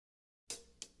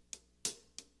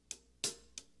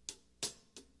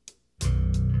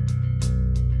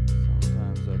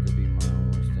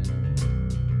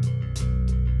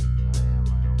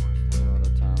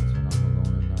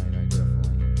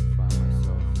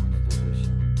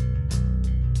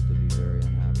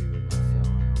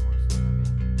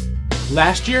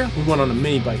Last year, we went on a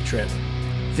mini bike trip.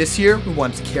 This year, we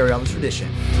want to carry on the tradition.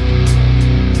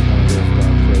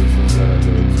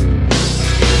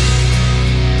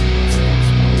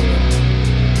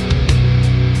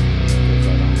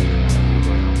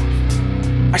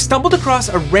 I stumbled across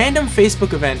a random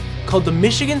Facebook event called the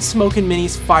Michigan Smokin'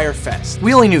 Minis Fire Fest.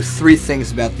 We only knew 3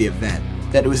 things about the event.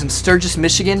 That it was in Sturgis,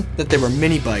 Michigan, that there were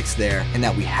mini bikes there, and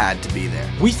that we had to be there.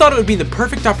 We thought it would be the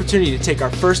perfect opportunity to take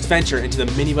our first venture into the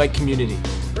mini bike community.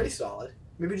 Pretty solid.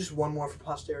 Maybe just one more for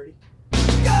posterity. Go!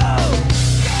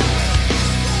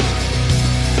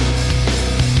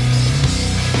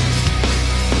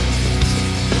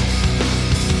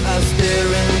 I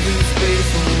stare into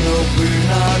space and know we're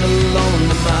not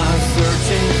alone. Am I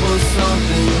searching for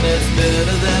something that's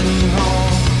better than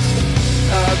home?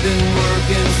 I've been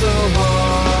working so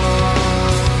hard.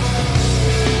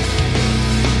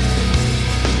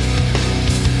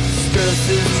 Stress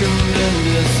is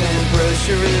tremendous and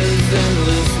pressure is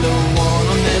endless. No one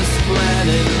on this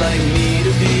planet like me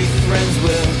to be friends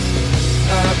with.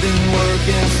 I've been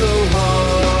working so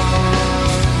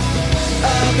hard.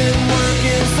 I've been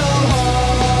working so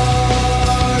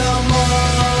hard. I'm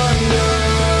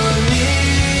underneath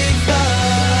the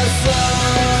sun,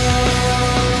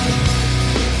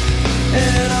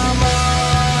 and I'm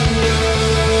underneath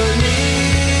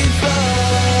the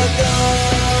gun.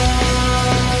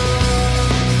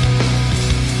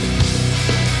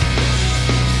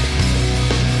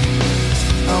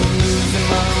 I'm losing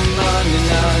my mind and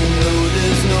I know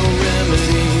there's no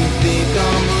remedy. Think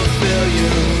I'm a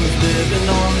failure, living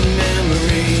on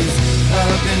memories.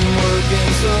 I've been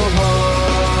working so hard.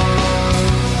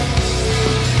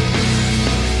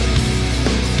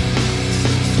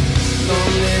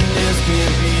 Loneliness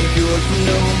can't be cured from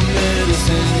no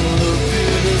medicine. Look to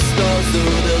the stars so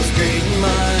they'll straighten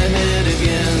my head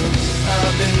again.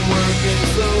 I've been working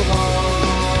so hard.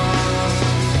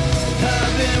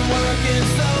 I've been working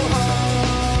so hard.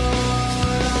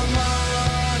 I'm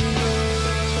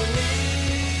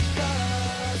underneath the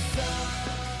sun.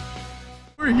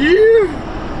 We're here!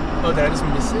 Oh, did I just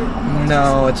miss it?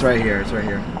 No, it's right here. It's right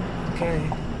here. Okay.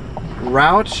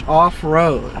 Rouch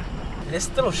Off-Road. This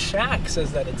little shack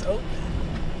says that it's open.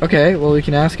 Okay, well we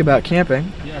can ask about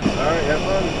camping. Yeah. All right, have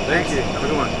fun. Thank you. Have a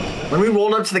good one. When we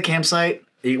rolled up to the campsite,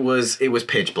 it was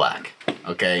pitch black.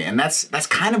 Okay, and that's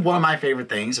kind of one of my favorite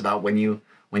things about when you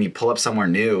pull up somewhere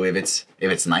new. If it's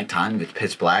nighttime, if it's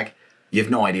pitch black, you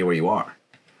have no idea where you are,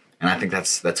 and I think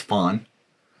that's fun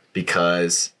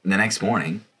because the next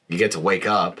morning you get to wake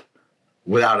up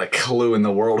without a clue in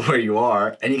the world where you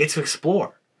are, and you get to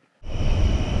explore.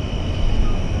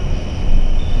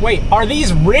 Wait, are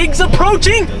these rigs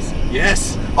approaching?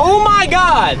 Yes. Oh my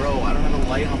god! Bro, I don't have a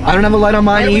light on my... I don't have a light on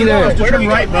mine either. Turn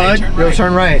right, bud. Yo,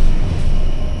 turn right.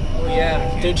 Oh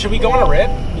yeah. Dude, should we go on a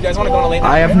rip? You guys want to go on a late night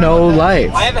I have no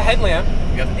lights. I have a headlamp.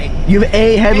 You have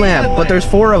a headlamp, but there's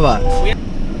 4 of us.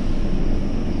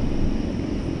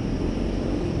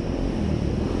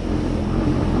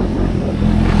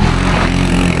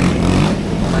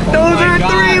 Those are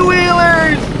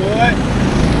 3-wheelers! What?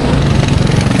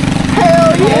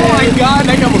 Hell Oh yeah! my god,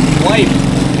 that guy was white.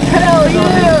 Hell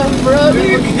yeah, brother!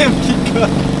 Look at him keep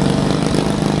going.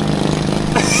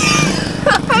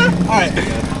 Alright.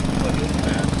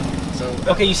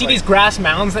 Okay, you see these grass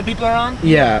mounds that people are on?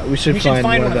 Yeah, we should find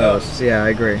one of those. Yeah, I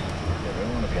agree.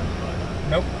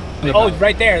 Nope. Oh,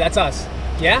 right there, that's us.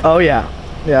 Yeah? Oh yeah.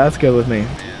 Yeah, that's good with me.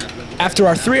 After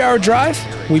our 3-hour drive,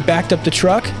 we backed up the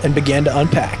truck and began to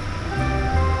unpack.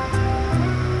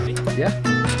 Yeah.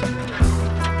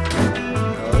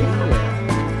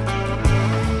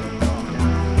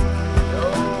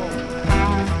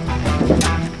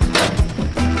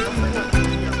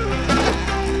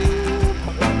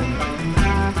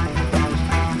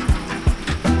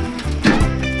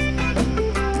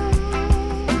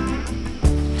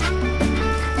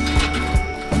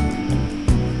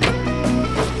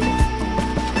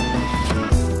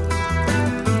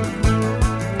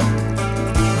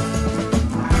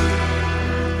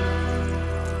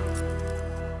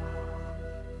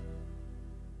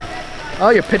 Oh,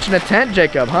 you're pitching a tent,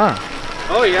 Jacob, huh?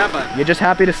 Oh yeah, but You just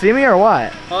happy to see me or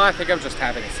what? oh, I think I'm just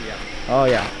happy to see you. Oh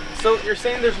yeah. So you're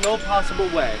saying there's no possible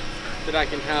way that I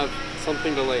can have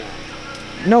something to lay on?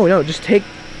 No, just take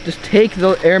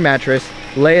the air mattress,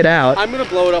 lay it out. I'm gonna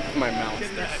blow it up with my mouth.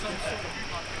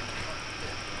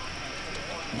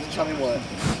 Tell me what.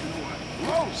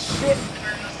 Oh shit!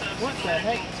 What the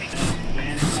heck?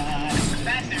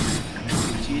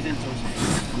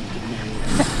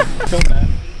 Film that.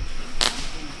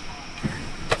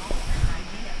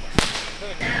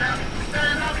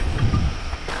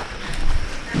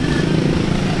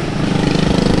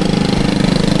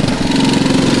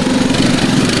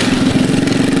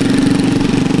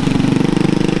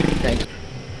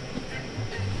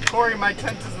 my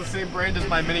tent is the same brand as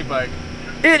my mini bike.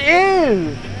 It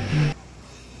is!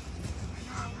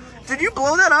 Did you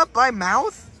blow that up by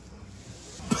mouth?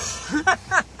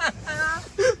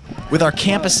 With our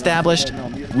camp established,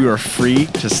 we were free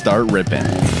to start ripping.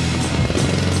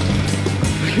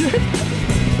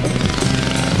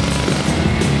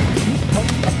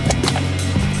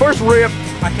 First rip.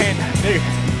 I can't, dude.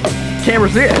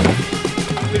 Camera's in.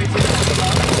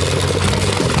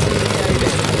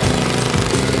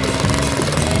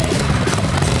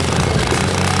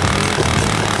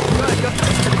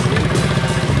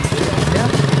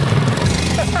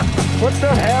 What the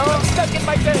hell? I'm stuck in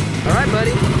my tent. All right,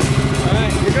 buddy. All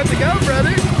right. You're good to go,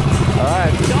 brother. All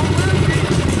right. Don't lose me.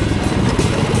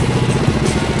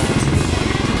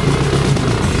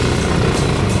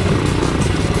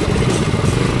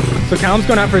 So Callum's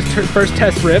going out for his first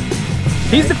test rip.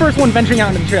 He's the first one venturing out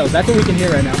into the trails. That's what we can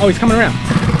hear right now. Oh, he's coming around.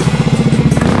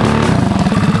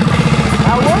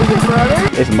 How was it, brother?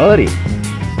 It's muddy.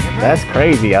 That's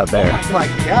crazy out there. Oh my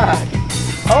god.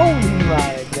 Oh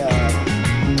my god.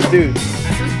 Dude.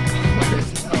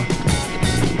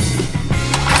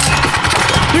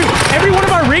 Dude, every one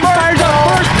of our rigs fires up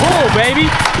first pull, baby.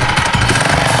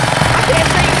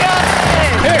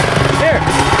 Here, here.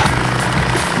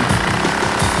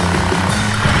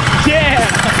 Yeah.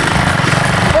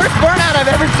 First burnout I've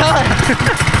ever done.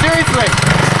 Seriously.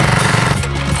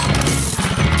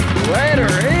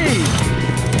 Lettery.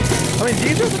 I mean,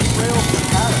 these are the trails for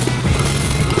pattern.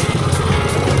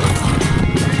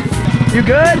 You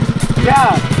good?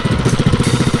 Yeah.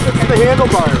 It's the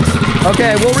handlebars.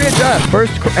 Okay, we'll readjust.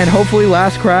 First and hopefully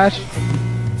last crash.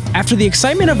 After the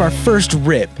excitement of our first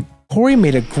rip, Corey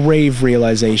made a grave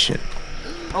realization.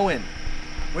 Owen,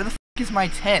 where the f is my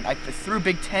tent? I threw a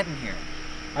big tent in here.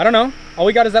 I don't know. All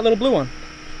we got is that little blue one.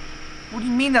 What do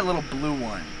you mean that little blue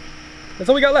one? That's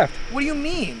all we got left. What do you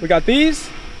mean? We got these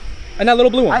and that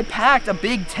little blue one. I packed a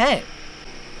big tent.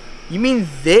 You mean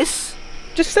this?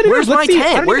 Just set it Where's up. my Let's see. tent?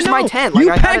 I don't Where's even my know. tent? Like,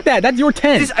 You I had packed it- that. That's your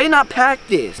tent. I did not pack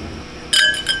this.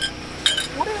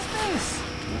 What is this?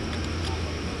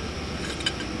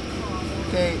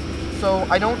 Okay, so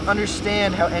I don't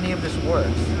understand how any of this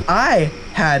works. I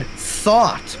had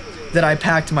thought that I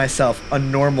packed myself a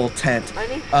normal tent.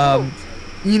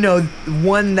 You know,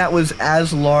 one that was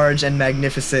as large and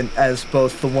magnificent as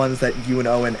both the ones that you and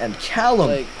Owen and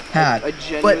Callum had. I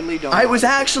genuinely don't I know. was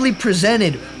actually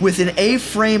presented with an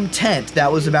A-frame tent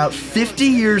that was about 50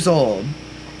 years old.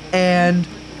 And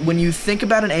when you think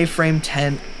about an A-frame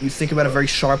tent, you think about a very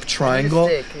sharp triangle,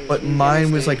 but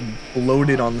mine was like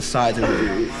bloated on the sides.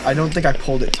 And I don't think I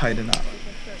pulled it tight enough.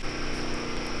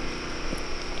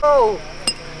 Oh!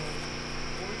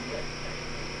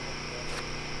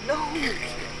 No!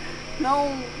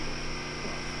 No!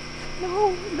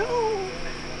 No, no!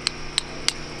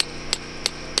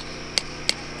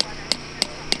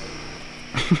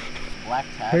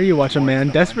 Here you watch a man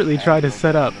desperately try to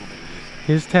set up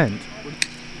his tent.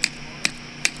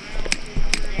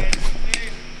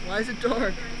 Why is it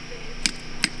dark?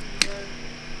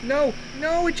 No,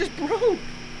 no, it just broke!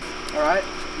 Alright,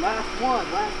 last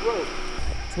one, last rope.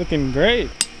 It's looking great.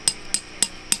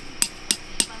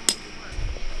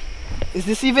 Is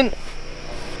this even...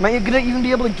 Am I gonna even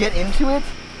be able to get into it?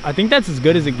 I think that's as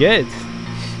good as it gets.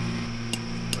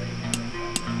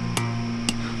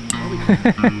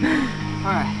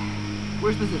 Alright,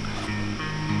 where's the zipper?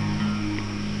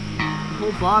 The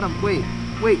whole bottom, wait,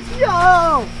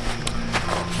 yo!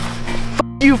 F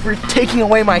you for taking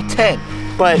away my tent,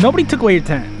 but Nobody took away your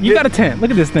tent. You got a tent.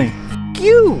 Look at this thing. f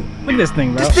you! Look at this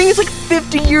thing, bro. This thing is like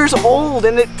 50 years old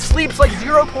and it sleeps like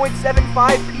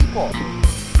 0.75 people.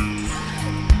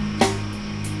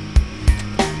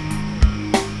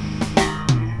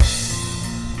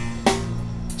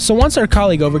 So once our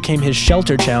colleague overcame his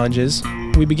shelter challenges,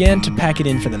 we began to pack it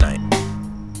in for the night.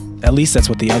 At least that's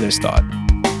what the others thought.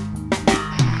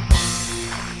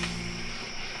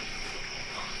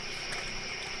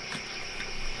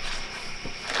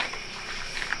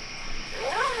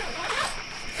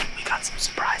 We got some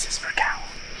surprises for Cal.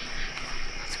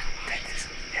 Let's go. Take this.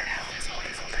 Here, hold this, hold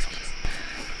this, hold this, hold this.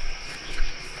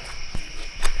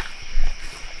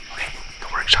 Okay, the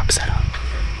workshop set up.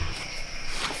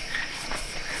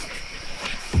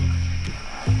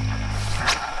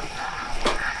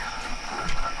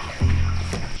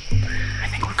 I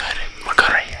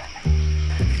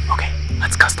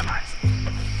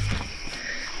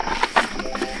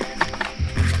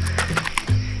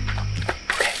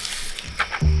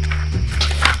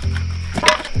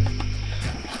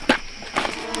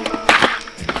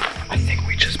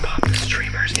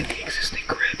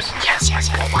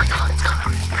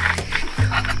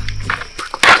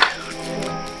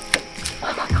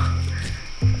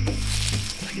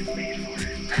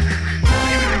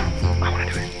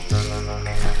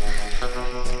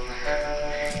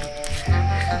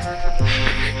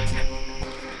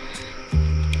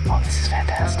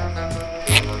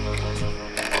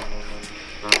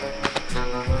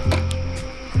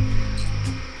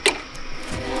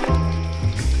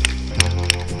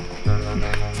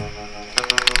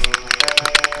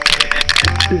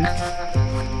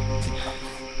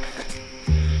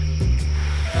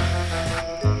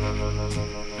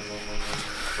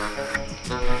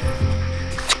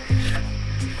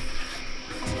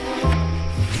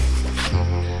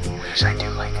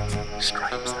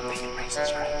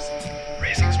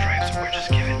Or just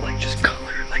give it like just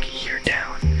color, like a year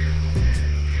down.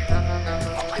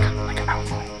 Oh, like an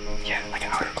outline. Yeah, like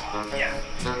an outer claw. Yeah.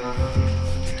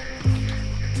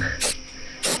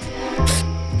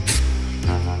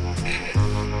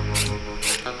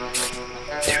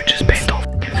 Dude, just paint the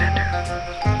whole fender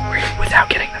without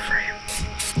getting the frame.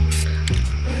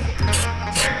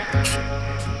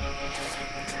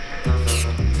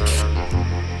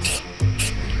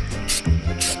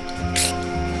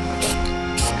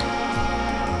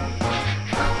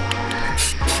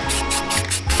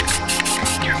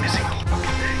 You're missing the whole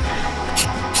fucking thing.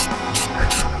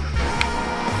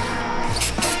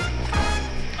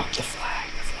 Oh, the flag,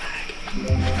 the flag.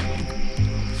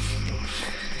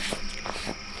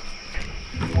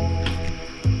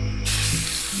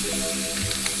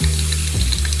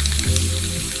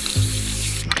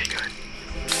 Okay, good.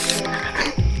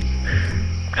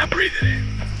 Now breathe it in.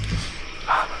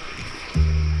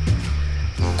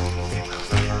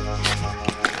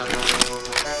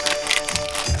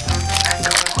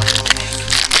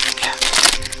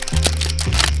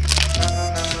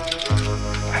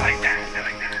 I like that. I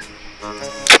like that.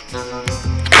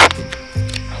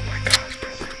 Oh my gosh,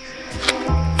 brother.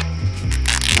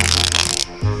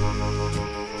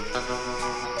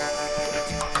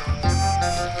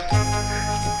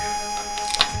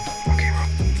 Okay, bro.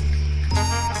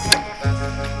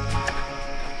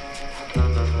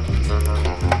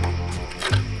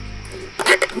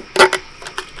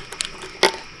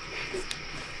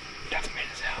 That's mean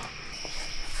as hell.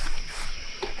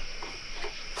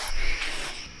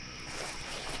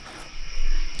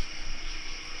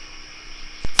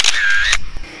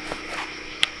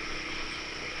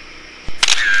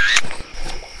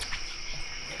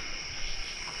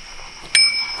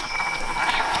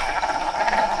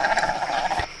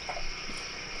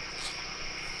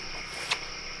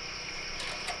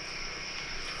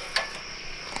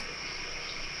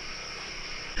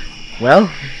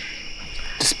 Well,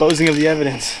 Disposing of the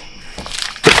evidence.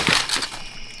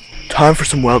 time for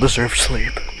some well-deserved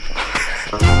sleep.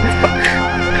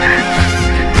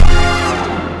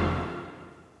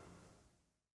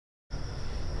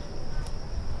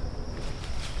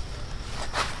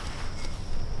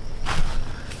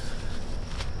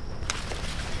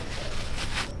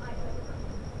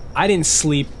 I didn't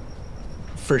sleep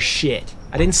for shit.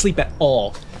 I didn't sleep at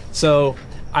all. So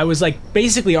I was like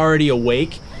basically already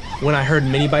awake when I heard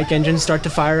mini bike engines start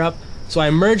to fire up. So I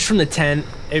emerged from the tent.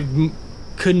 It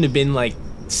couldn't have been like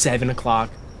 7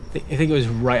 o'clock. I think it was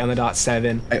right on the dot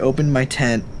 7. I opened my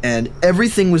tent and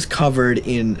everything was covered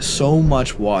in so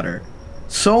much water.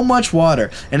 So much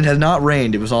water. And it had not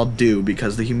rained. It was all dew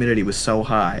because the humidity was so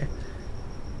high.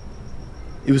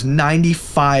 It was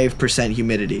 95%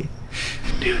 humidity.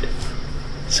 Dude,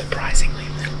 surprisingly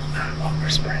little amount of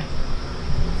overspray.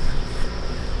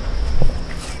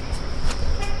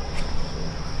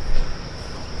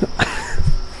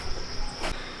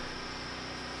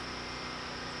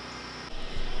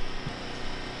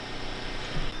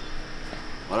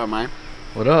 What up, man?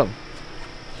 What up?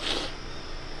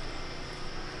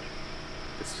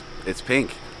 It's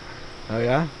pink. Oh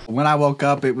yeah? When I woke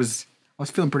up, I was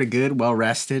feeling pretty good, well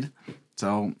rested.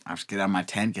 So I just get out of my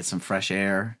tent, get some fresh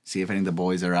air, see if any of the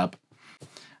boys are up.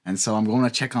 And so I'm going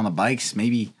to check on the bikes,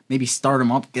 maybe start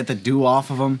them up, get the dew off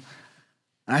of them.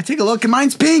 And I take a look and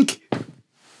mine's pink.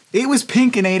 It was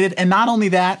pinkinated, and not only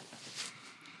that,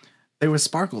 there was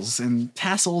sparkles and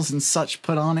tassels and such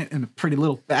put on it in a pretty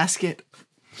little basket.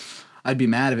 I'd be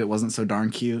mad if it wasn't so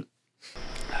darn cute.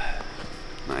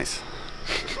 Nice.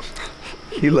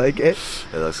 You like it?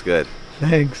 It looks good.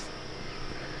 Thanks.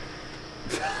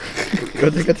 Go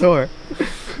take a tour.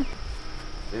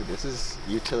 Dude, this is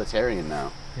utilitarian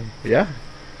now. Yeah.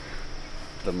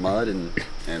 The mud and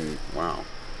wow.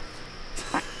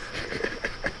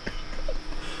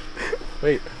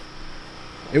 Wait.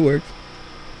 It works.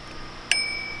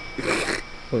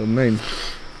 What a name.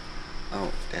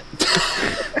 Oh,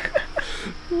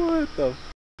 what the?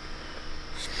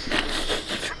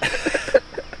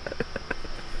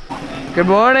 Good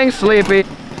morning, Sleepy.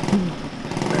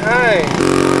 Hey.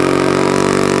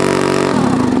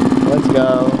 Let's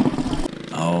go.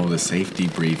 Oh, the safety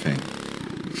briefing.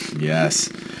 Yes.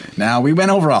 Now, we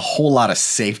went over a whole lot of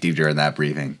safety during that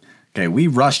briefing. Okay, we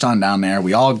rushed on down there.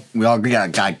 We all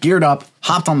got geared up,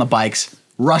 hopped on the bikes,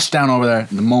 rushed down over there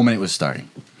the moment it was starting.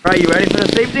 All right, you ready for the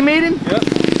safety meeting? Yep.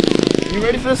 You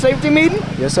ready for the safety meeting?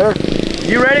 Yes, sir.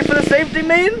 You ready for the safety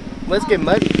meeting? Let's get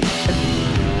muddy.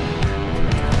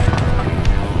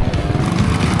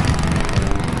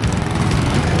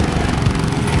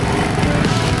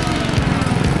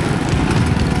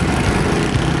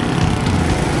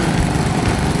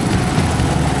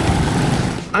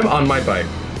 I'm on my bike.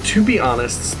 To be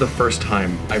honest, it's the first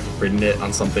time I've ridden it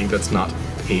on something that's not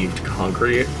paved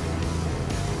concrete.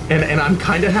 And I'm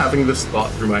kind of having this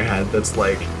thought through my head that's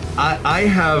like, I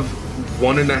have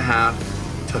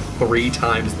 1.5 to 3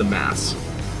 times the mass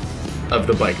of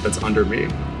the bike that's under me.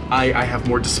 I have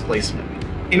more displacement.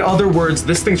 In other words,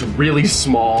 this thing's really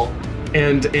small,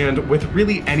 and with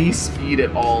really any speed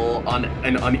at all on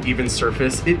an uneven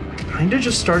surface, it kind of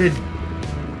just started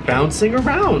bouncing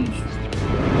around.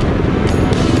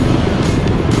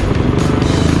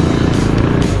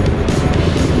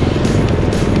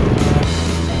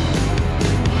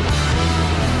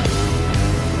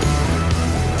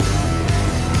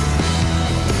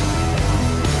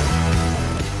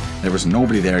 There was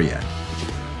nobody there yet.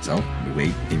 So we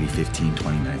wait maybe 15,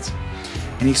 20 minutes.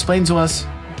 And he explained to us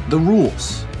the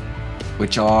rules,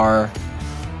 which are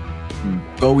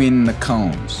go in the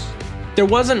cones. There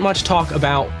wasn't much talk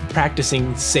about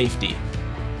practicing safety.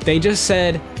 They just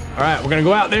said, all right, we're gonna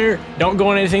go out there, don't go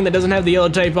on anything that doesn't have the yellow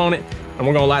tape on it, and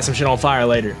we're gonna light some shit on fire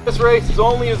later. This race is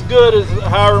only as good as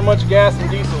however much gas and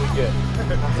diesel we get.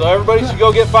 So everybody should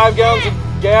go get 5 gallons of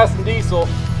gas and diesel.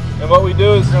 And what we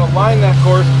do is line that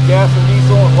course with gas and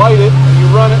diesel and light it, and you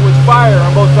run it with fire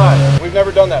on both sides. We've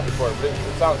never done that before, but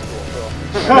it sounds cool. So.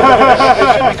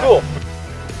 It should be cool.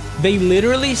 They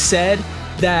literally said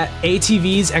that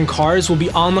ATVs and cars will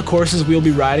be on the courses we'll be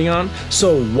riding on,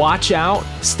 so watch out,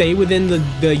 stay within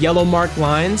the yellow marked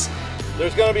lines.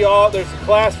 There's going to be there's a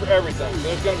class for everything.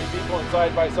 There's going to be people in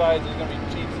side-by-sides, there's going to be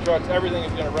Jeeps, trucks, everything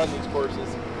is going to run these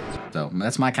courses. So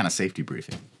that's my kind of safety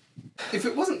briefing. If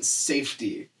it wasn't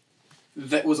safety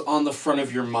that was on the front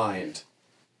of your mind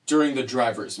during the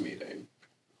driver's meeting,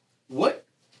 what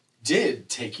did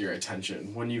take your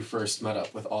attention when you first met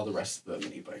up with all the rest of the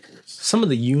mini bikers? Some of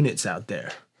the units out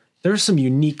there. There's some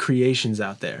unique creations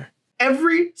out there.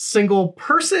 Every single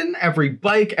person, every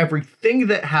bike, everything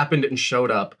that happened and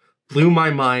showed up blew my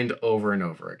mind over and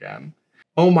over again.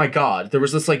 Oh my God, there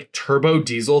was this like turbo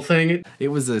diesel thing. It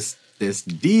was this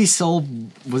diesel,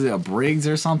 was it a Briggs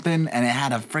or something? And it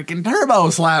had a freaking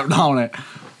turbo slapped on it.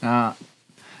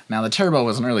 Now the turbo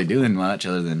wasn't really doing much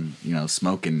other than, you know,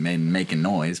 smoking and making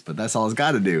noise, but that's all it's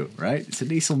got to do, right? It's a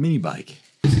diesel mini bike.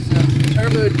 This is a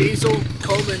turbo diesel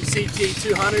Coleman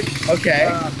CT200. Okay.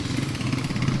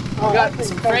 We got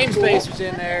some frame spacers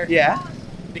in there. Yeah.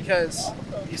 Because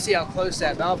you see how close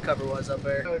that valve cover was up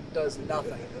there. It does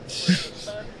nothing.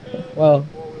 Well,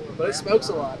 but it smokes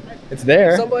a lot. It's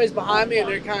there. If somebody's behind me and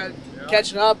they're kind of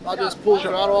catching up, I'll just pull the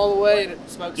throttle all the way and it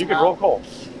smokes. You can roll coal.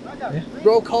 Yeah.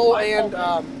 Roll coal and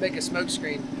make a smoke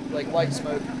screen, like white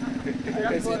smoke.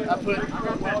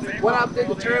 When I did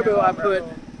the turbo, I put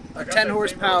a 10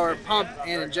 horsepower pump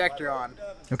and injector on.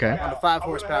 Okay. On a 5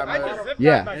 horsepower motor.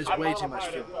 Yeah. And it's way too much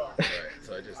fuel.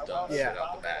 So it just dumps it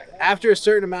out the back. After a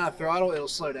certain amount of throttle, it'll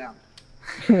slow down.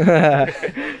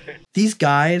 These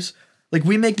guys, like,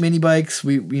 we make mini bikes,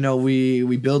 we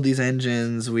build these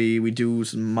engines, we do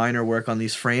some minor work on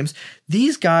these frames.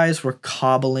 These guys were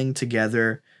cobbling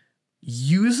together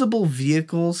usable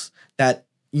vehicles that,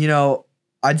 you know,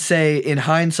 I'd say in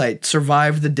hindsight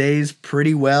survived the days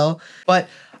pretty well. But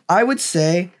I would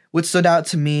say what stood out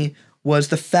to me was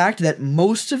the fact that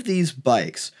most of these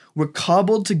bikes were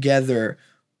cobbled together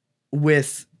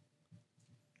with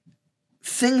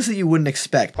things that you wouldn't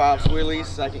expect. Pops wheelies,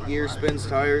 second gear spins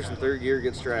tires, and third gear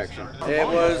gets traction. It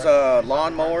was a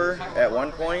lawnmower at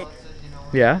one point.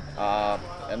 Yeah.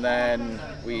 And then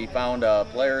we found a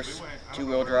Polaris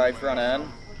 2-wheel drive front end.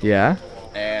 Yeah.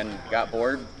 And got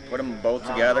bored, put them both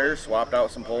together, swapped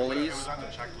out some pulleys. Is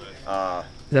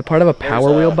that part of a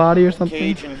Power Wheel body or something?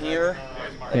 Cage in here.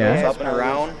 Yeah. Goes up and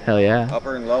around. Hell yeah.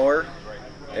 Upper and lower.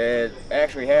 It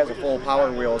actually has a full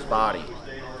Power Wheels body.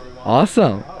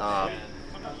 Awesome.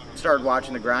 Started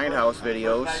watching the Grindhouse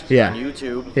videos on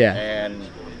YouTube. Yeah. And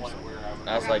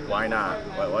I was like, why not?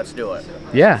 Let's do it.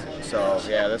 Yeah. So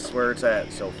yeah, this is where it's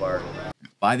at so far.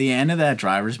 By the end of that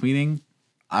driver's meeting,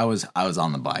 I was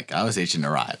on the bike. I was itching to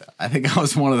ride. I think I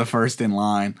was one of the first in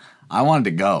line. I wanted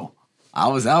to go. I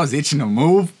was itching to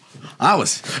move. I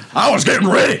was getting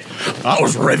ready. I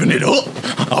was revving it up.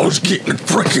 I was getting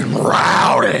freaking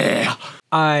rowdy.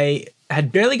 I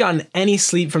had barely gotten any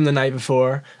sleep from the night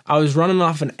before. I was running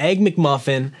off an Egg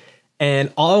McMuffin,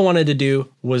 and all I wanted to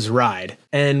do was ride.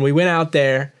 And we went out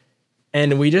there,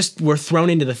 and we just were thrown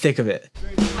into the thick of it.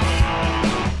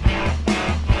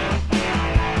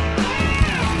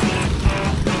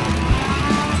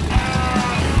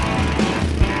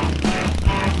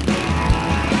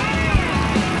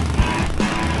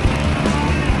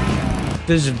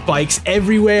 There's bikes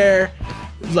everywhere,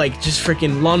 like just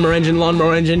freaking lawnmower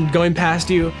engine going past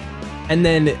you. And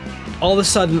then all of a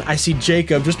sudden I see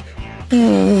Jacob just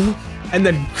and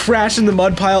then crash in the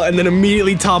mud pile and then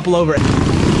immediately topple over.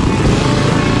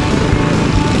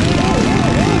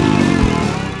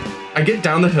 I get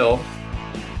down the hill,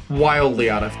 wildly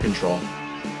out of control,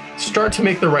 start to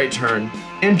make the right turn,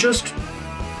 and just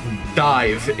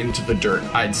dive into the dirt,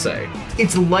 I'd say.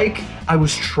 It's like I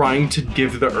was trying to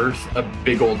give the earth a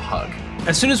big old hug.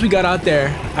 As soon as we got out there,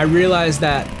 I realized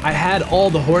that I had all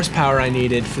the horsepower I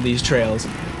needed for these trails,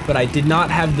 but I did not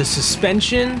have the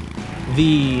suspension,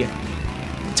 the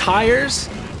tires,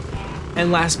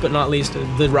 and last but not least,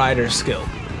 the rider's skill.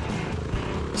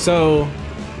 So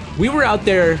we were out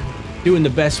there doing the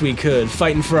best we could,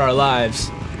 fighting for our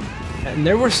lives. And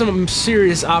there were some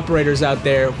serious operators out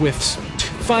there with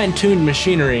fine-tuned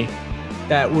machinery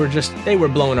that were they were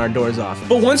blowing our doors off.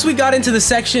 But once we got into the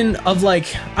section of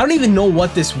like, I don't even know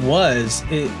what this was,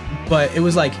 but it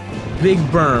was like big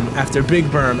berm after big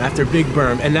berm after big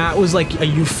berm, and that was like a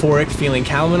euphoric feeling.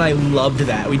 Callum and I loved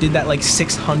that. We did that like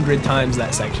 600 times,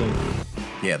 that section.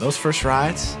 Yeah, those first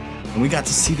rides, and we got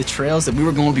to see the trails that we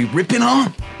were going to be ripping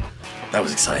on. That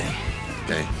was exciting.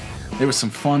 Okay, there was some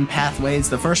fun pathways.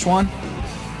 The first one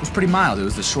was pretty mild. It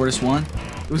was the shortest one.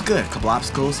 It was good. A couple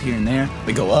obstacles here and there.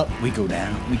 We go up, we go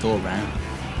down, we go around.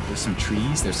 There's some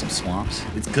trees, there's some swamps.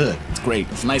 It's good. It's great.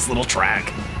 It's a nice little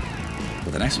track.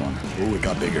 But the next one, oh, it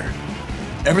got bigger.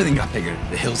 Everything got bigger.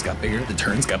 The hills got bigger, the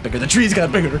turns got bigger, the trees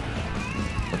got bigger.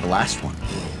 But the last one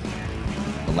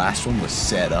was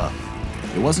set up.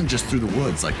 It wasn't just through the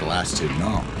woods like the last two,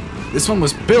 no. This one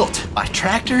was built by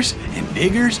tractors and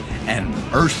diggers and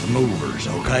earth movers,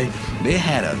 okay? They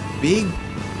had a big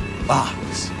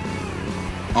box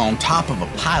on top of a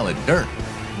pile of dirt.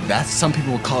 Some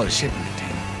people would call it a shipping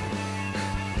container.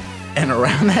 And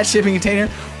around that shipping container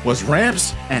was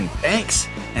ramps and banks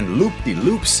and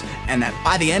loop-de-loops, and that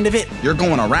by the end of it, you're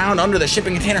going around under the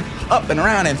shipping container, up and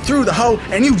around and through the hoe,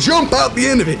 and you jump out the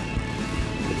end of it.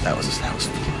 That was fun.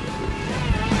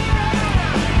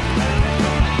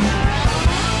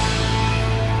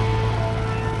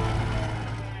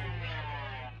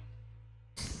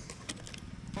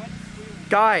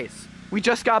 Guys, we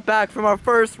just got back from our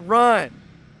first run.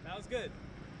 That was good.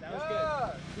 That was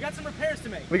good. We got some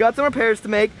repairs to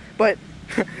make. But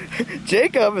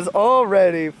Jacob is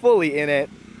already fully in it.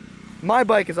 My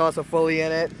bike is also fully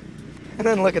in it. And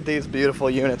then look at these beautiful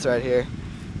units right here.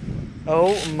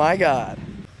 Oh my God.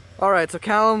 All right, so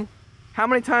Callum, how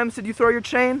many times did you throw your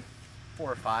chain?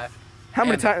 4 or 5. How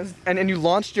many times? And you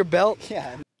launched your belt?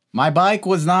 Yeah. My bike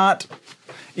was not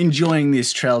enjoying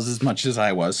these trails as much as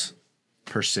I was,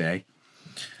 per se.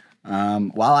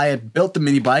 While I had built the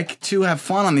mini bike to have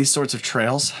fun on these sorts of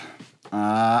trails,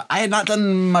 I had not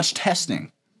done much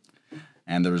testing.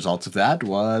 And the result of that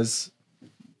was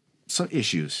some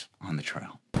issues on the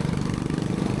trail.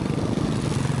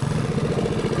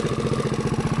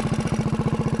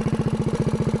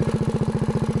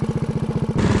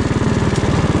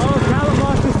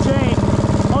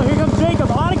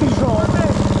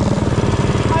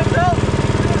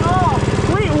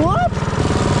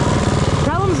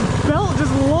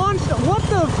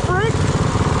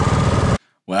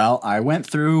 Well, I went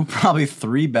through probably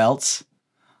 3 belts.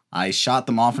 I shot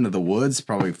them off into the woods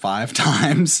probably 5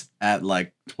 times at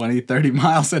like 20, 30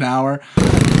 miles an hour.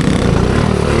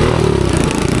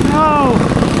 No!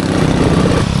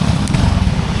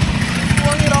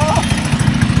 Flung it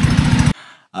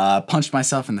off! Punched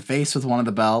myself in the face with one of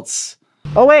the belts.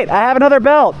 Oh wait, I have another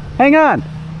belt. Hang on.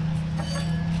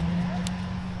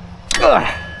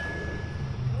 Ugh.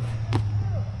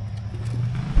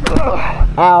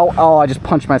 Ow, oh, I just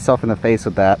punched myself in the face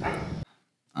with that.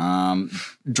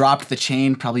 Dropped the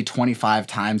chain probably 25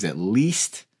 times at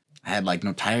least. I had like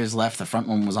no tires left. The front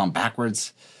one was on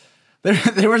backwards.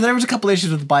 There was a couple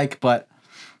issues with the bike, but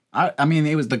I mean,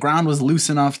 the ground was loose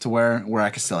enough to where I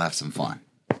could still have some fun.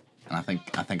 And I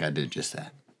think I did just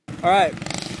that. All right,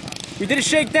 we did a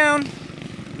shakedown.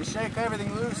 We shake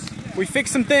everything loose. We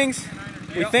fixed some things,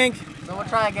 we think. So we'll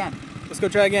try again. Let's go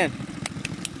try again.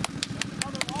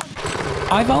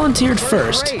 I volunteered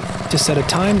first to set a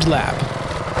timed lap.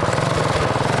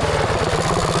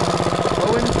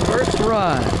 Owen's first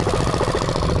run.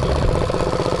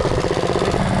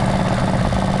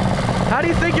 How do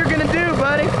you think you're gonna do,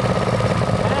 buddy?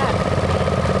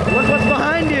 Look what's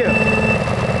behind you.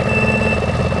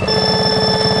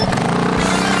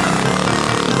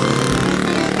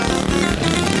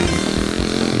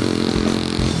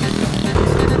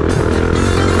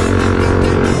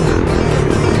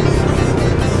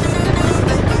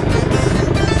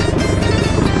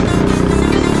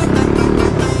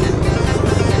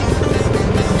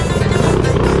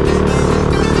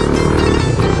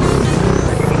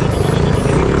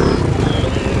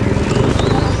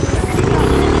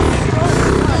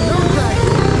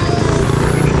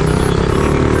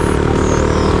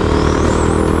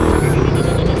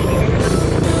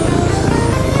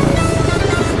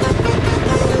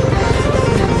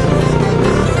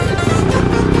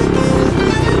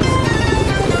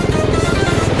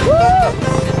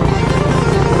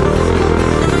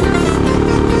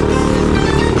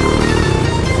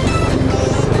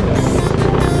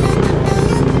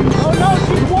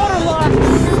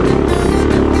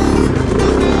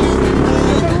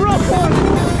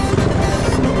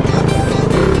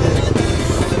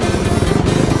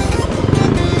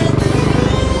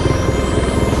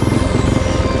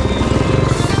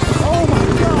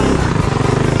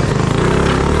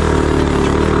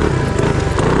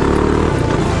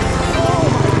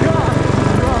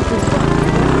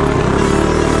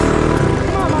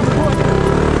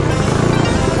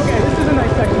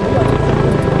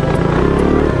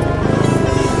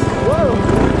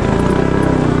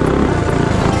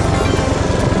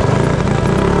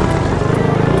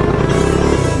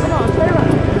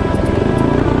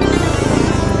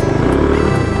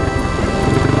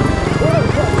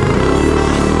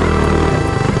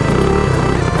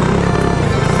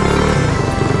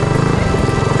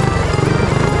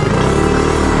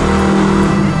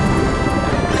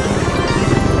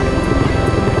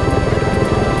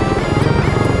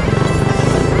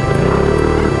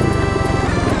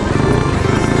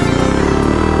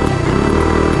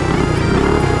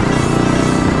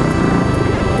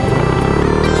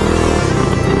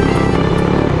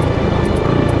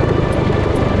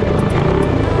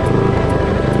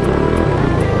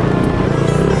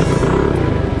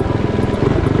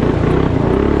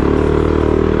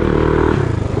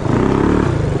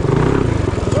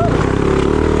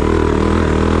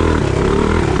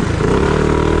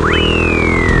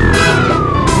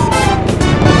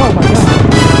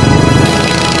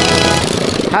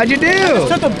 How'd you do?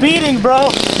 Took a beating, bro.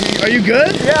 Are you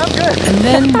good? Yeah, I'm good. And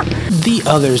then the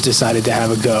others decided to have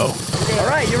a go. All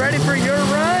right, you ready for your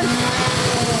run?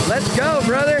 Let's go,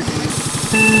 brother.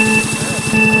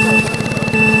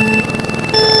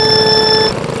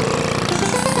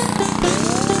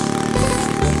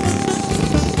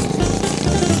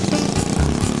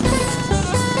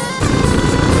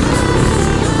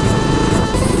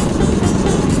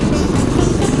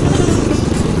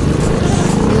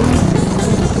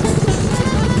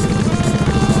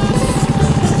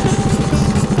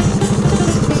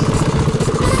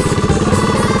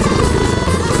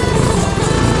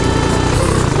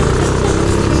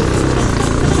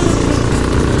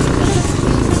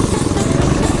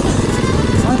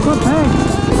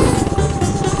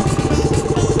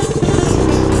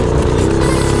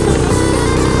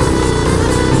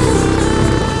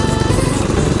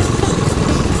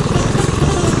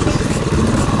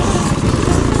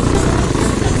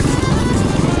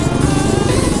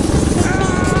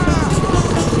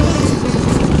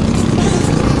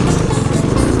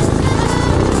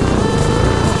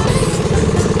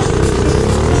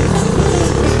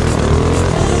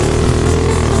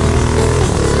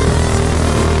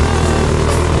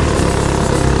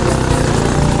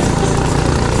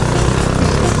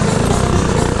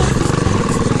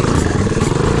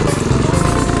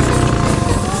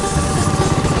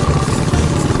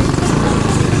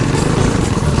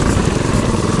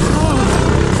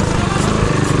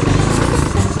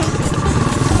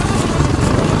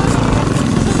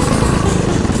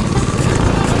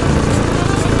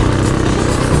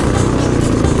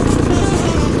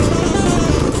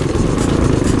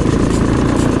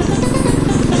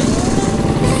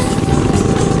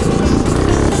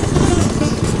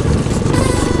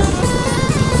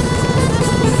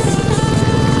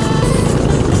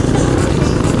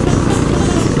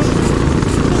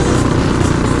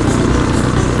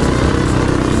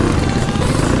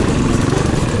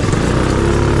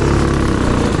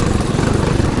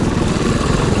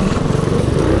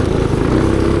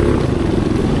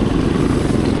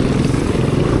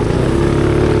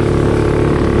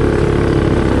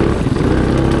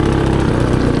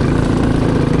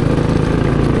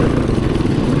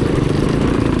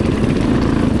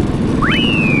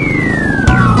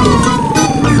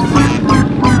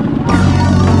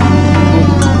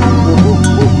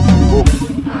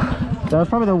 That was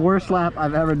probably the worst lap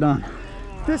I've ever done.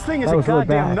 This thing is a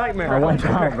goddamn nightmare. I went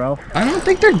out, bro. I don't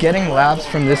think they're getting laps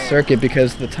from this circuit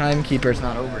because the timekeeper's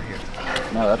not over here.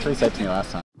 No, that's what he said to me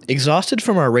last time. Exhausted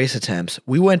from our race attempts,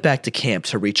 we went back to camp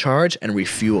to recharge and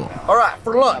refuel. All right,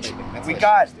 for lunch, we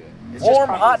got warm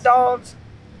hot dogs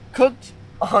cooked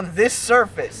on this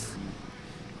surface.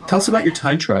 Tell us about your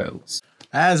time trials.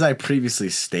 As I previously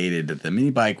stated, the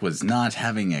mini bike was not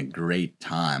having a great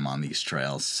time on these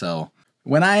trails, so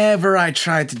whenever I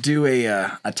tried to do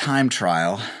a time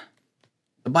trial,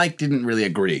 the bike didn't really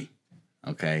agree.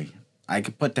 Okay, I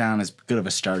could put down as good of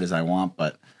a start as I want,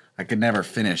 but I could never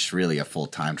finish really a full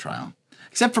time trial,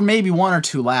 except for maybe 1 or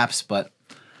 2 laps. But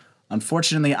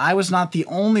unfortunately, I was not the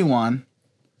only one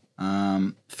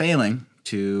failing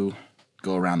to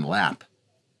go around the lap.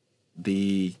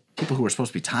 The people who were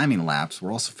supposed to be timing the laps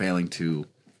were also failing to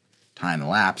time the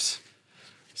laps.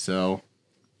 So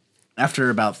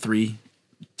after about 3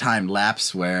 timed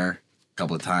laps where a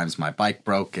couple of times my bike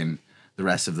broke and the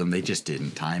rest of them, they just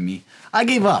didn't time me, I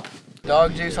gave up.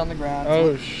 Dog juice on the ground.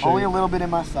 Oh, shit. Only a little bit in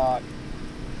my sock.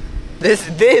 This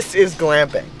is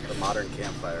glamping. The modern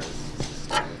campfire is...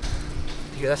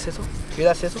 You hear that sizzle? Hear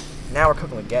that sizzle? Now we're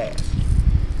cooking with gas.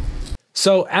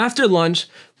 So after lunch,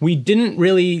 we didn't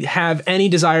really have any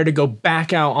desire to go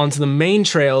back out onto the main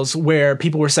trails where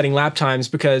people were setting lap times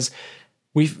because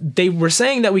they were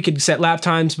saying that we could set lap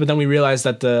times, but then we realized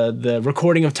that the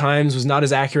recording of times was not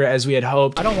as accurate as we had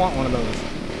hoped. I don't want one of those.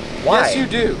 Why? Yes, you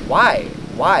do. Why?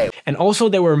 Why? And also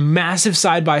there were massive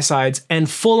side-by-sides and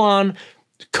full-on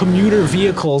commuter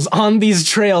vehicles on these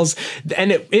trails,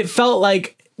 and it felt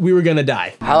like we were gonna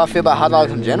die. How I feel about hot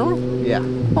dogs in general? Yeah.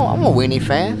 Oh, I'm a weenie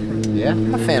fan. Yeah?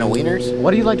 I'm a fan of wieners.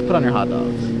 What do you like to put on your hot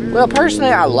dogs? Well,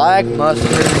 personally, I like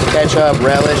mustard, ketchup,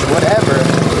 relish, whatever.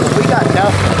 But we got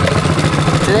nothing.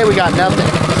 Today we got nothing.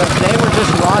 So today we're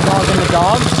just raw dogging the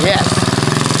dogs? Yes.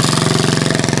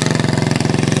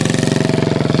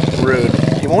 Rude.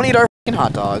 He won't eat our f***ing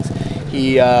hot dogs.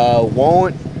 He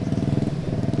won't.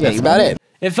 Yeah, that's about it.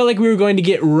 It felt like we were going to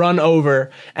get run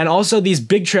over, and also these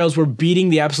big trails were beating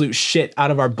the absolute shit out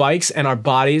of our bikes and our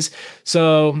bodies.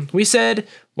 So we said,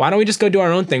 why don't we just go do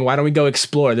our own thing? Why don't we go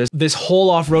explore? There's this whole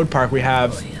off-road park we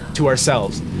have to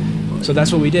ourselves. So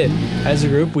that's what we did. As a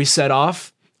group, we set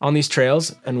off on these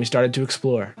trails, and we started to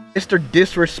explore. Mr.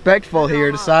 Disrespectful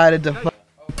here decided to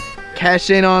cash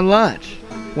in on lunch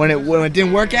when it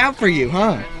didn't work out for you,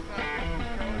 huh?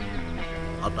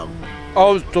 Hot dog.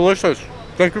 Oh, it's delicious.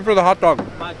 Thank you for the hot dog.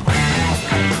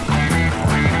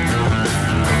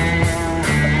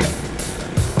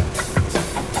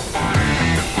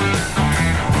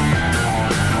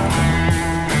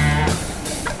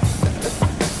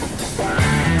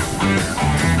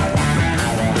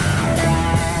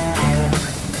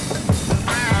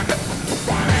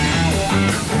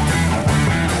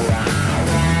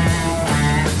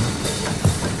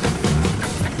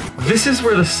 This is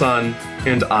where the sun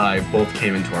and I both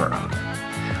came into our own.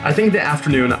 I think in the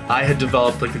afternoon, I had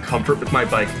developed like the comfort with my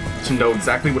bike to know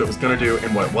exactly what it was gonna do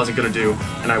and what it wasn't gonna do,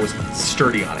 and I was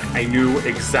sturdy on it. I knew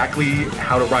exactly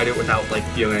how to ride it without like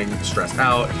feeling stressed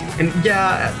out. And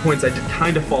yeah, at points I did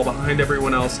kind of fall behind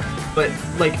everyone else, but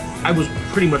like I was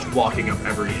pretty much walking up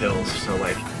every hill, so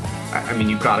like, I mean,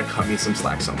 you gotta cut me some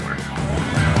slack somewhere.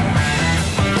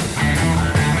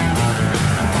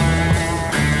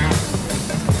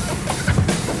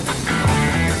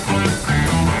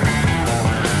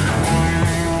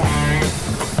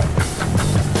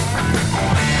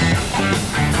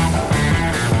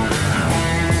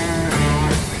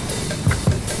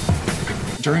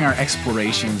 During our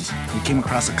explorations, we came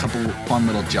across a couple fun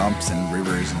little jumps and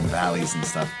rivers and valleys and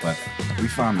stuff, but we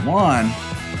found one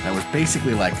that was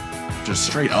basically like just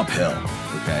straight uphill,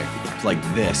 okay? It's like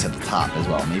this at the top as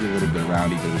well, maybe a little bit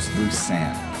roundy, but it was loose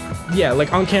sand. Yeah,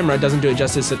 like on camera it doesn't do it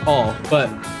justice at all, but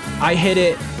I hit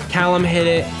it, Callum hit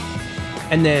it,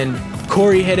 and then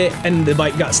Corey hit it, and the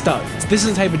bike got stuck. This is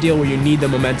the type of deal where you need the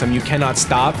momentum. You cannot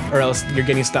stop or else you're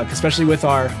getting stuck, especially with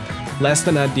our less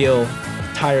than ideal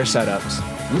tire setups.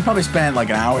 We probably spent like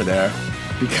an hour there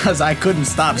because I couldn't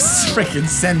stop freaking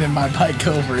sending my bike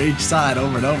over each side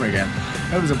over and over again.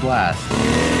 It was a blast.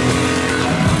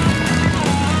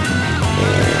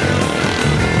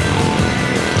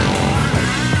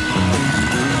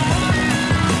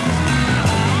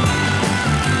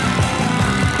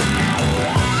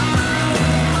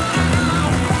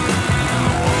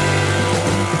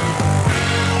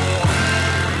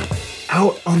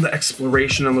 Out on the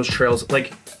exploration on those trails,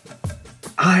 like,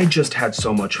 I just had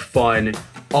so much fun.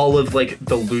 All of like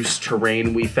the loose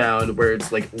terrain we found where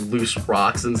it's like loose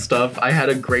rocks and stuff, I had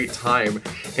a great time.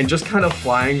 And just kind of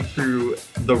flying through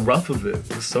the rough of it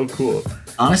was so cool.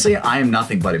 Honestly, I am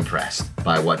nothing but impressed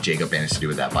by what Jacob managed to do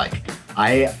with that bike.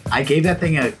 I gave that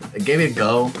thing gave it a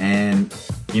go, and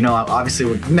you know, obviously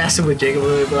we're messing with Jacob a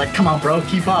little bit, like, come on bro,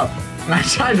 keep up. And I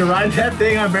tried to ride that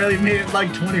thing, I barely made it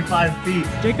like 25 feet.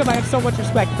 Jacob, I have so much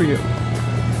respect for you.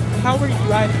 How are you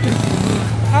riding?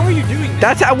 How are you doing this?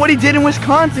 That's what he did in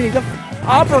Wisconsin. He's an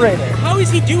operator. How is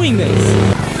he doing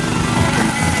this?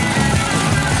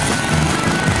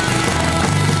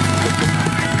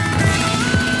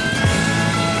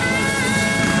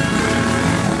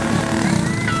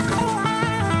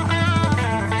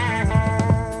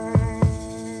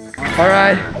 All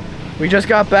right, we just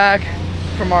got back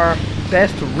from our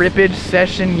best rippage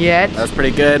session yet. That was pretty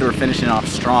good. We're finishing off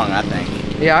strong, I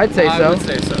think. Yeah, I'd say so. I would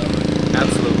say so.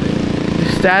 Absolutely.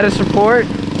 Status report.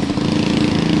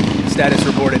 Status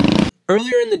reported.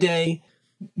 Earlier in the day,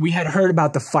 we had heard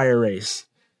about the fire race,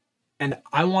 and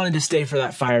I wanted to stay for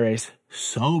that fire race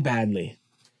so badly.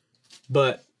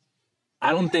 But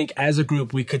I don't think as a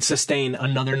group we could sustain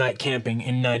another night camping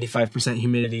in 95%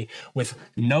 humidity with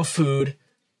no food,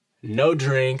 no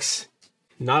drinks,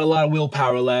 not a lot of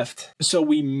willpower left. So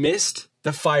we missed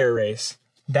the fire race.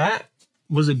 That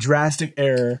was a drastic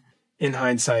error in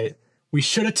hindsight. We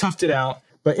should have toughed it out,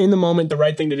 but in the moment, the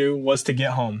right thing to do was to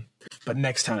get home. But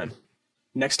next time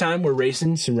we're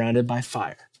racing surrounded by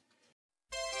fire.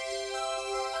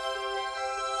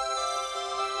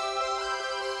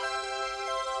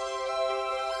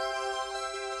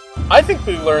 I think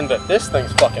we learned that this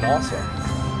thing's fucking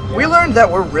awesome. We learned that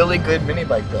we're really good mini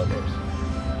bike builders.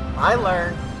 I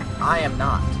learned I am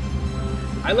not.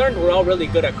 I learned we're all really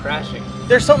good at crashing.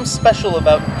 There's something special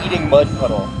about eating mud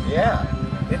puddle. Yeah.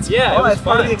 It's Yeah, fun. it was It's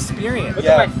part of fun. the experience. Look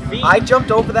at my feet. I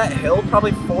jumped over that hill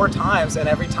probably 4 times, and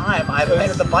every time I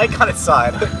landed the bike on its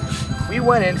side. We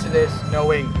went into this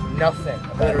knowing nothing.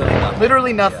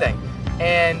 Literally nothing.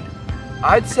 And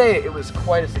I'd say it was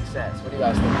quite a success. What do you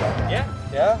guys think about that?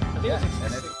 Yeah.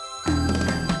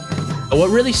 What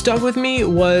really stuck with me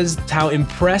was how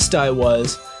impressed I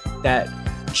was that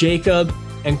Jacob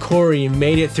and Corey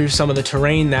made it through some of the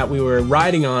terrain that we were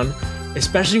riding on,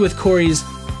 especially with Corey's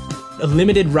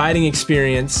limited riding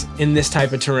experience in this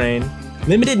type of terrain,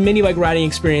 limited mini bike riding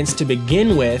experience to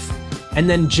begin with, and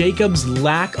then Jacob's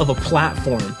lack of a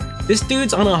platform. This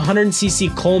dude's on a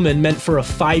 100cc Coleman meant for a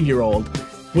 5-year-old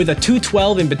with a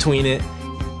 212 in between it,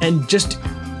 and just,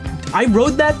 I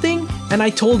rode that thing and I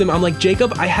told him, I'm like,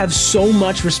 Jacob, I have so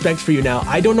much respect for you now.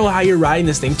 I don't know how you're riding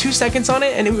this thing. 2 seconds on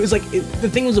it and it was like, the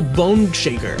thing was a bone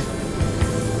shaker.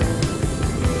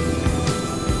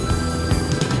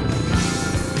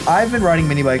 I've been riding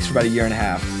mini bikes for about 1.5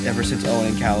 years, ever since Owen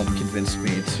and Callum convinced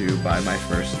me to buy my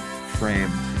first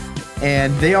frame.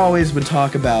 And they always would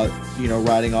talk about, you know,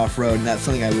 riding off-road, and that's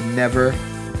something I would never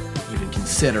even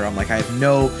consider. I'm like, I have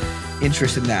no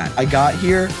interest in that. I got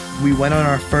here, we went on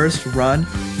our first run.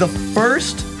 The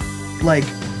first, like,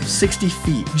 60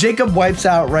 feet. Jacob wipes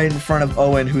out right in front of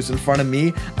Owen, who's in front of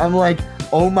me. I'm like,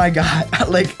 oh my god,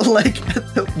 like,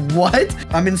 what?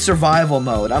 I'm in survival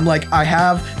mode. I'm like, I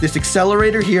have this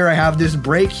accelerator here, I have this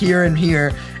brake here and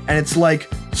here, and it's like,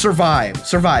 survive,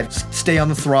 stay on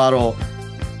the throttle,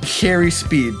 carry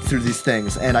speed through these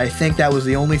things. And I think that was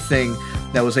the only thing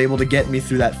that was able to get me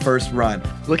through that first run.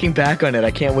 Looking back on it,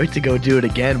 I can't wait to go do it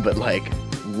again, but like,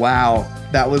 wow,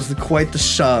 that was quite the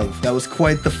shove. That was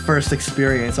quite the first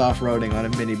experience off-roading on a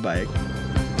mini bike.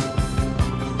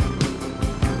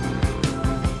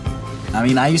 I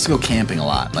mean, I used to go camping a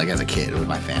lot, like as a kid with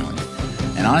my family.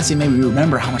 And honestly, it made me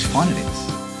remember how much fun it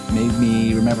is. It made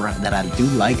me remember that I do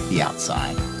like the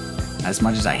outside. As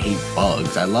much as I hate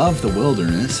bugs, I love the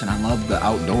wilderness and I love the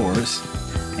outdoors.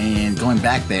 And going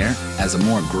back there as a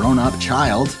more grown-up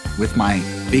child with my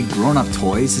big grown-up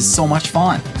toys is so much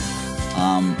fun.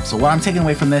 So what I'm taking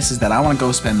away from this is that I want to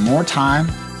go spend more time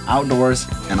outdoors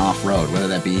and off-road, whether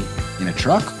that be in a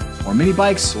truck or mini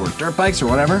bikes or dirt bikes or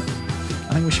whatever.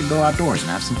 I think we should go outdoors and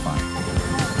have some fun.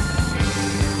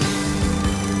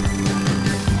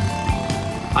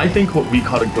 I think what we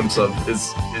caught a glimpse of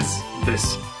is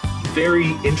this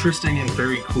very interesting and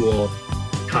very cool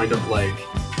kind of like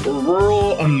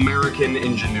rural American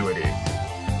ingenuity,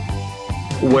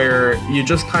 where you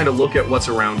just kind of look at what's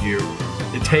around you,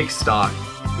 you take stock,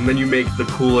 and then you make the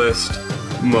coolest,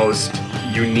 most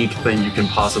unique thing you can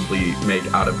possibly make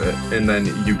out of it, and then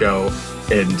you go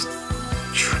and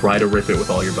try to rip it with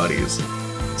all your buddies.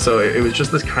 So it was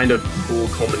just this kind of cool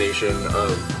culmination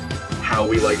of how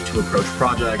we like to approach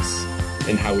projects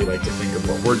and how we like to think of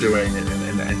what we're doing, and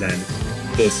then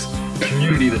this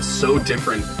community that's so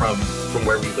different from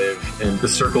where we live and the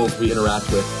circles we interact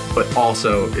with, but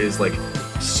also is like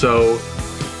so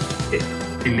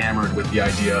enamored with the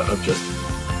idea of just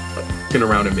getting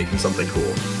around and making something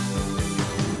cool.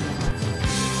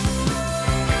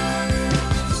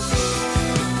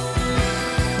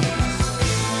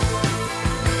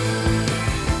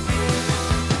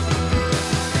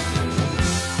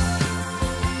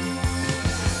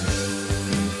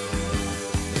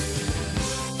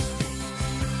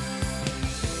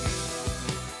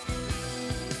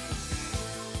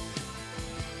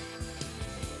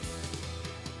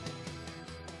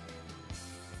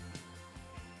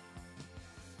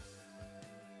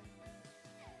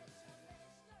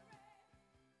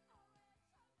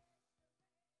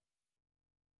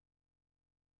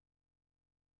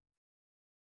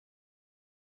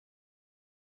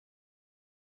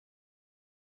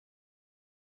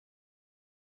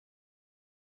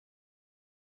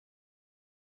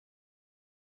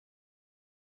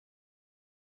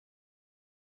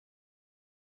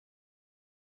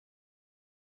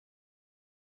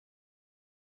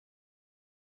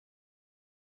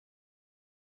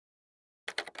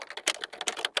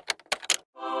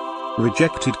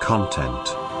 Rejected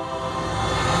content.